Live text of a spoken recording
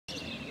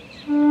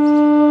My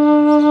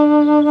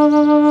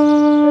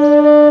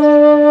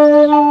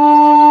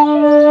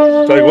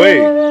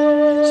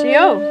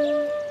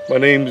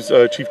name's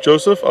Chief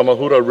Joseph. I'm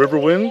Ahura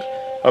Riverwind.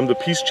 I'm the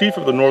Peace Chief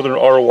of the Northern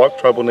Arawak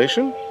Tribal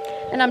Nation.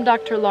 And I'm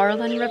Dr.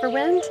 Laurelyn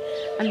Riverwind.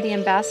 I'm the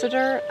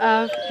ambassador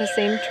of the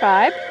same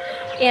tribe.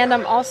 And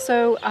I'm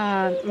also,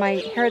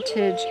 my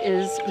heritage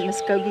is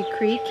Muskogee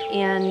Creek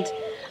and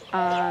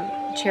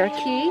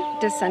Cherokee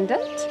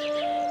descendant.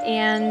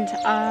 And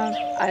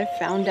I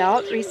found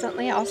out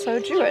recently also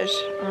Jewish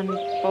on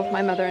both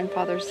my mother and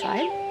father's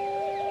side.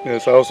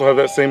 Yes, I also have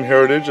that same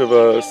heritage of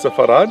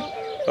Sepharad.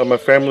 My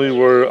family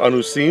were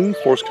Anusim,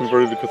 forced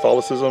converted to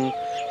Catholicism.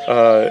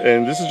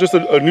 And this is just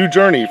a new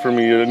journey for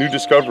me, a new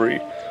discovery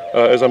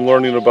as I'm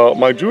learning about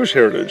my Jewish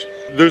heritage.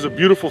 There's a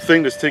beautiful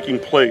thing that's taking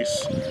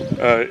place,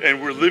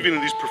 and we're living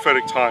in these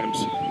prophetic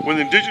times. When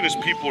the indigenous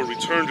people are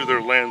returned to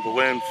their land, the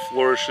land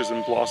flourishes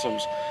and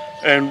blossoms.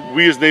 And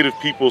we as Native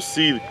people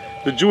see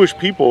the Jewish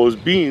people as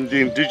being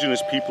the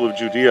indigenous people of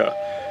Judea.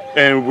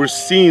 And we're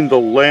seeing the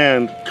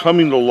land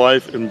coming to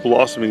life and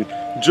blossoming,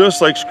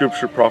 just like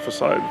Scripture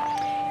prophesied.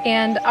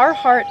 And our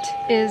heart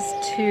is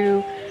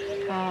to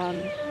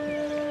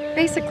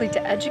basically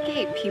to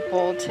educate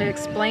people, to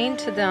explain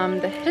to them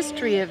the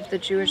history of the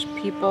Jewish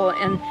people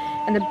and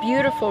the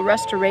beautiful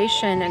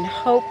restoration and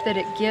hope that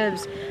it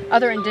gives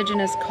other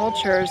indigenous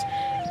cultures.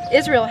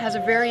 Israel has a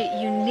very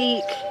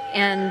unique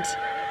and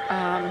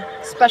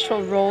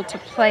special role to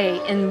play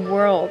in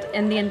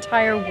the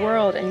entire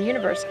world and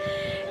universe.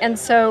 And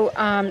so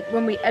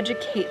when we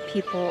educate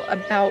people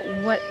about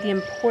what the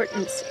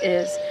importance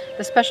is,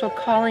 the special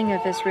calling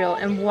of Israel,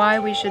 and why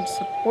we should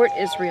support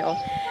Israel,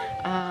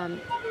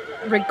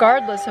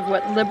 regardless of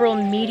what liberal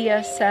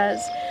media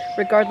says,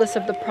 regardless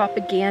of the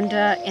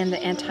propaganda and the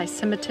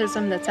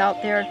anti-Semitism that's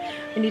out there,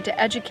 we need to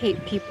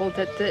educate people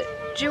that the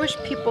Jewish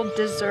people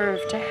deserve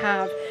to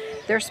have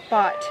their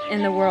spot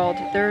in the world,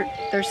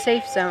 their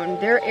safe zone,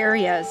 their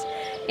areas,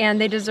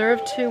 and they deserve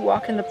to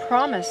walk in the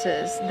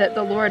promises that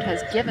the Lord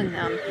has given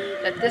them,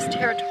 that this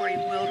territory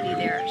will be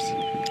theirs.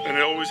 And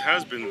it always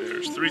has been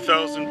theirs.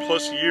 3,000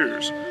 plus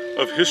years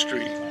of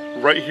history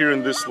right here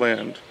in this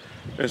land.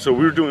 And so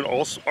we're doing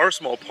our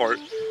small part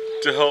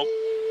to help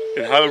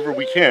in however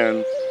we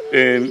can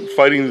in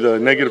fighting the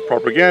negative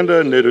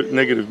propaganda,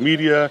 negative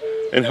media,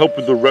 and help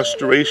with the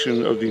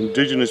restoration of the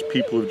indigenous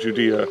people of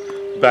Judea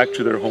back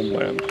to their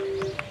homeland.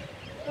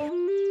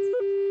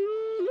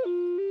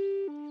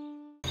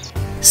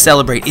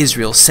 Celebrate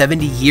Israel's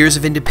 70 years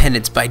of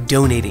independence by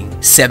donating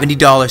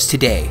 $70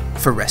 today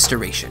for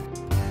restoration.